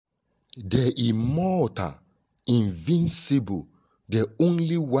the immortal, invincible, the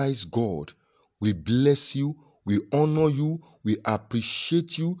only wise God. We bless you, we honor you, we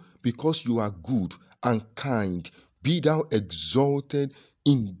appreciate you because you are good and kind. Be thou exalted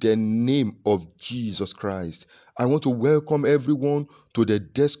in the name of Jesus Christ. I want to welcome everyone to the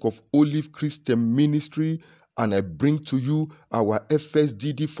desk of Olive Christian Ministry, and I bring to you our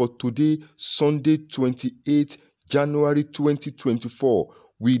FSDD for today, Sunday 28th January 2024,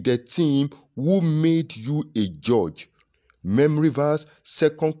 with the theme, Who Made You a Judge? Memory verse,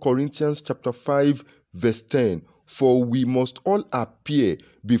 2 Corinthians chapter 5, verse 10. For we must all appear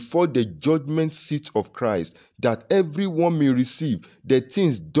before the judgment seat of Christ, that everyone may receive the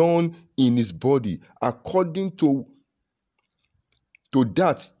things done in his body according to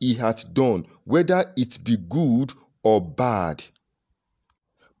that he hath done, whether it be good or bad.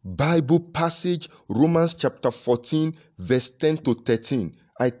 Bible passage, Romans chapter 14, verse 10 to 13.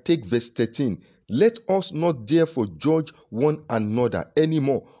 I take verse 13. Let us not therefore judge one another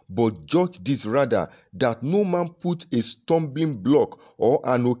anymore, but judge this rather, that no man put a stumbling block or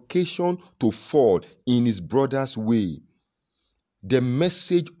an occasion to fall in his brother's way. The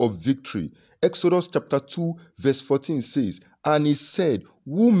message of victory. Exodus chapter 2, verse 14 says, And he said,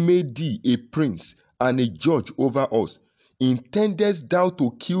 Who made thee a prince and a judge over us? Intendest thou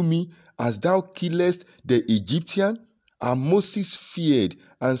to kill me as thou killest the Egyptian? And Moses feared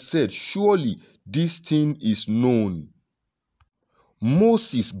and said, Surely this thing is known.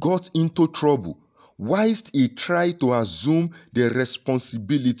 Moses got into trouble whilst he tried to assume the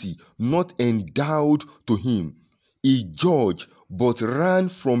responsibility not endowed to him. He judged but ran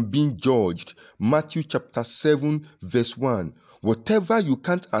from being judged. Matthew chapter 7 verse 1. Whatever you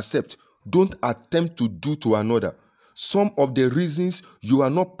can't accept, don't attempt to do to another. Some of the reasons you are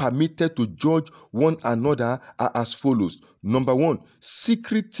not permitted to judge one another are as follows. Number one,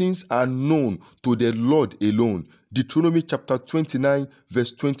 secret things are known to the Lord alone. Deuteronomy chapter 29,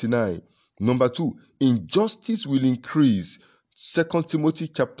 verse 29. Number two, injustice will increase. 2 Timothy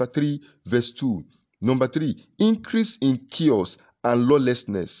chapter 3, verse 2. Number three, increase in chaos and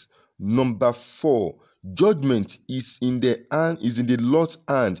lawlessness. Number four, judgment is in the Lord's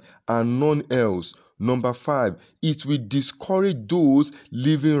hand and none else. Number five, it will discourage those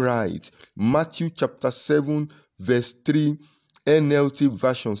living right. Matthew chapter 7, verse 3, NLT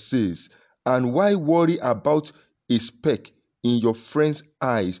version says, And why worry about a speck in your friend's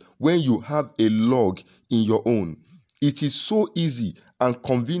eyes when you have a log in your own? It is so easy and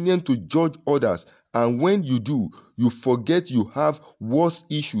convenient to judge others, and when you do, you forget you have worse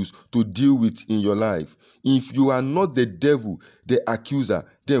issues to deal with in your life. If you are not the devil, the accuser,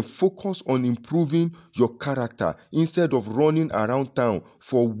 then focus on improving your character instead of running around town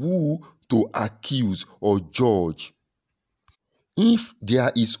for who to accuse or judge. If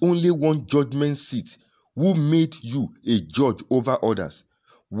there is only one judgment seat, who made you a judge over others?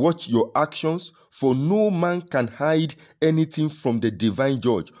 Watch your actions, for no man can hide anything from the divine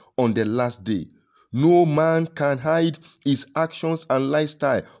judge on the last day. No man can hide his actions and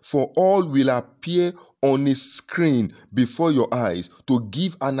lifestyle, for all will appear on a screen before your eyes to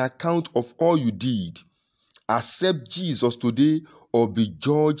give an account of all you did. Accept Jesus today or be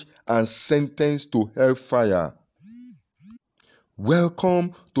judged and sentenced to hellfire.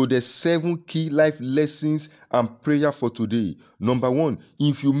 Welcome to the 7 key life lessons and prayer for today. Number one,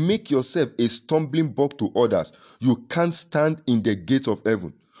 if you make yourself a stumbling block to others, you can't stand in the gate of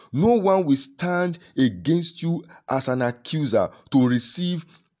heaven. No one will stand against you as an accuser to receive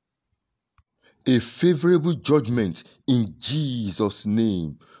a favorable judgment in Jesus'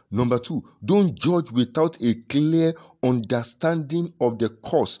 name. Number two, don't judge without a clear understanding of the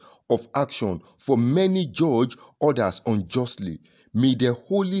course of action, for many judge others unjustly. May the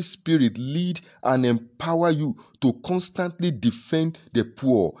Holy Spirit lead and empower you to constantly defend the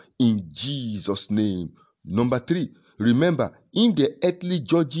poor in Jesus' name. Number three, remember, if the earthly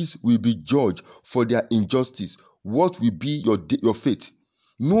judges will be judged for their injustice, what will be your fate?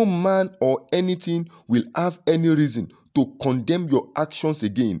 No man or anything will have any reason to condemn your actions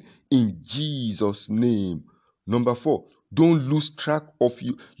again in Jesus' name. Number four, don't lose track of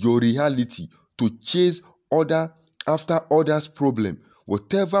your reality to chase after others' problem.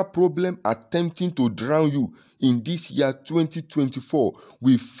 Whatever problem attempting to drown you in this year 2024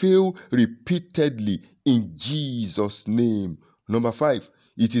 will fail repeatedly in Jesus' name. Number five,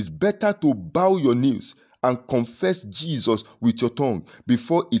 it is better to bow your knees and confess Jesus with your tongue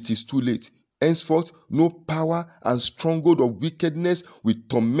before it is too late. Henceforth, no power and stronghold of wickedness will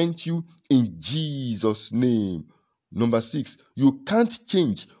torment you in Jesus' name. Number six, you can't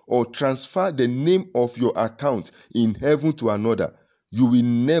change or transfer the name of your account in heaven to another. You will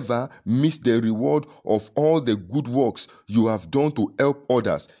never miss the reward of all the good works you have done to help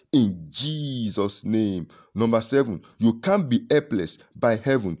others in Jesus' name. Number 7, you can't be helpless by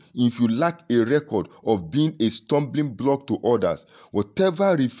heaven if you lack a record of being a stumbling block to others.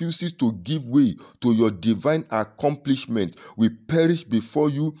 Whatever refuses to give way to your divine accomplishment will perish before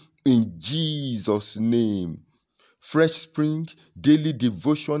you in Jesus' name. Fresh Spring Daily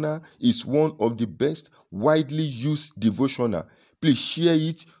Devotional is one of the best widely used devotional. Please share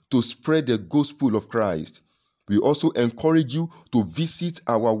it to spread the gospel of Christ. We also encourage you to visit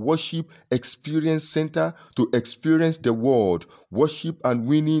our Worship Experience Center to experience the Word, Worship and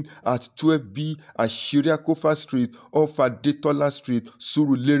Winning at 12B Ashiriakofa Street off Adetola Street,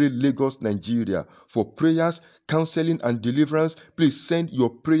 Surulere, Lagos, Nigeria. For prayers, counseling and deliverance, please send your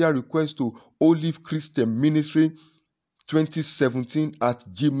prayer request to Olive Christian Ministry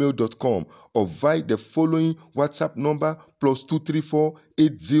 2017@gmail.com or via the following WhatsApp number +234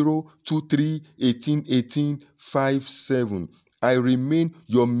 8023 1818 57. I remain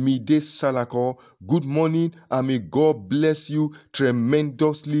your midday Salako. Good morning and may God bless you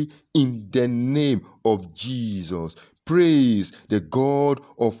tremendously in the name of Jesus. Praise the God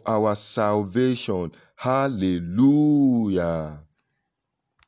of our salvation. Hallelujah.